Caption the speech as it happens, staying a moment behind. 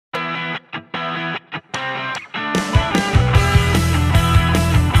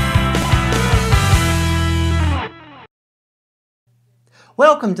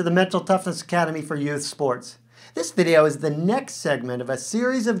Welcome to the Mental Toughness Academy for Youth Sports. This video is the next segment of a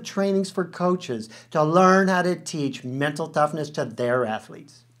series of trainings for coaches to learn how to teach mental toughness to their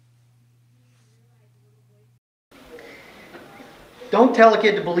athletes. Don't tell a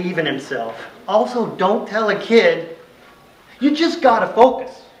kid to believe in himself. Also, don't tell a kid, you just got to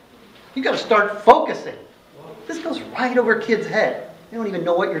focus. You got to start focusing. This goes right over a kid's head. They don't even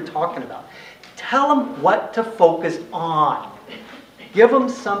know what you're talking about. Tell them what to focus on. Give them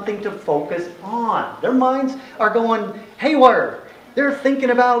something to focus on. Their minds are going haywire. They're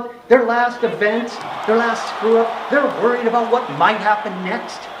thinking about their last event, their last screw up. They're worried about what might happen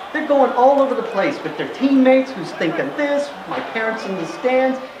next. They're going all over the place with their teammates who's thinking this, my parents in the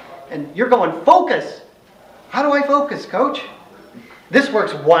stands, and you're going, focus. How do I focus, coach? This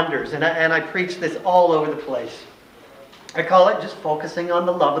works wonders, and I preach this all over the place. I call it just focusing on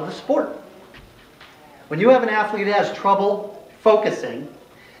the love of the sport. When you have an athlete that has trouble focusing,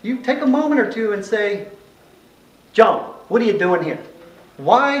 you take a moment or two and say, Joan, what are you doing here?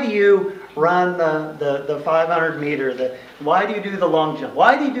 Why do you run the 500 meter? Why do you do the long jump?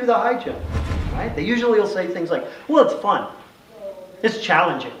 Why do you do the high jump? Right? They usually will say things like, well, it's fun. It's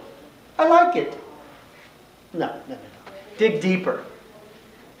challenging. I like it. No. Dig deeper.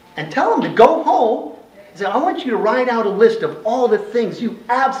 And tell them to go home and say, I want you to write out a list of all the things you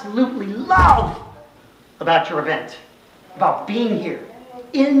absolutely love about your event, about being here,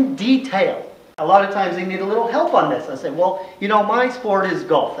 in detail. A lot of times they need a little help on this. I say, well, you know, my sport is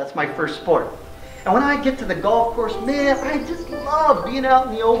golf. That's my first sport. And when I get to the golf course, man, I just love being out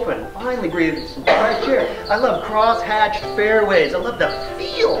in the open. Finally breathing some fresh air. I love cross-hatched fairways. I love the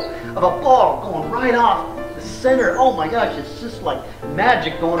feel of a ball going right off the center. Oh my gosh, it's just like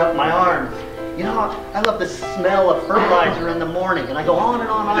magic going up my arms. You know, I love the smell of fertilizer in the morning. And I go on and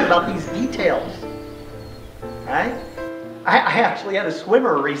on about these details. Right? I actually had a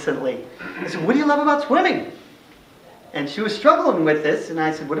swimmer recently. I said, what do you love about swimming? And she was struggling with this, and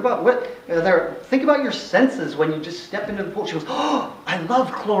I said, think about your senses when you just step into the pool. She goes, oh, I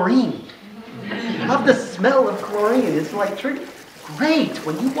love chlorine. I love the smell of chlorine. It's like great.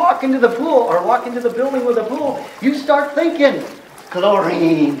 When you walk into the pool or walk into the building with a pool, you start thinking,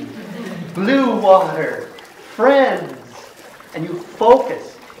 chlorine, blue water, friends, and you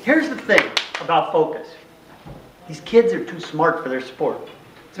focus. Here's the thing about focus. These kids are too smart for their sport,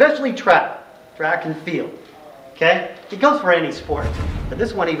 especially track and field. Okay? It goes for any sport, but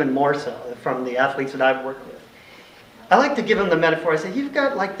this one even more so from the athletes that I've worked with. I like to give them the metaphor. I say, you've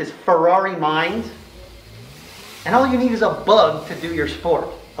got like this Ferrari mind, and all you need is a bug to do your sport,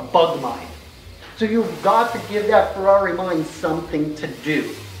 a bug mind. So you've got to give that Ferrari mind something to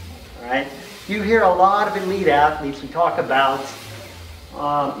do. All right? You hear a lot of elite athletes who talk about,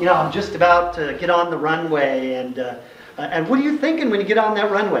 I'm just about to get on the runway, and what are you thinking when you get on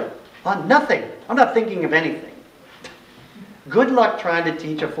that runway? Nothing. I'm not thinking of anything. Good luck trying to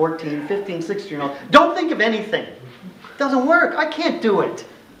teach a 14, 15, 16-year-old. Don't think of anything. It doesn't work. I can't do it.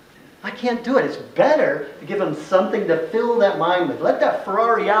 It's better to give them something to fill that mind with. Let that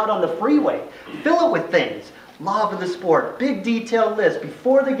Ferrari out on the freeway. Fill it with things. Love of the sport, big detailed list.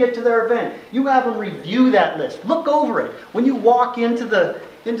 Before they get to their event, you have them review that list. Look over it. When you walk into the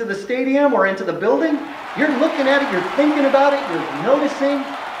stadium or into the building, you're looking at it, you're thinking about it, you're noticing,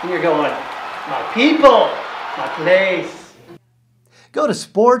 and you're going, my people, my place. Go to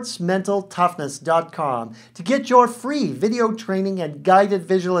sportsmentaltoughness.com to get your free video training and guided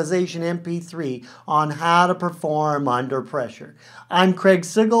visualization MP3 on how to perform under pressure. I'm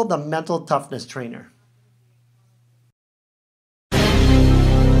Sigl, the Mental Toughness Trainer.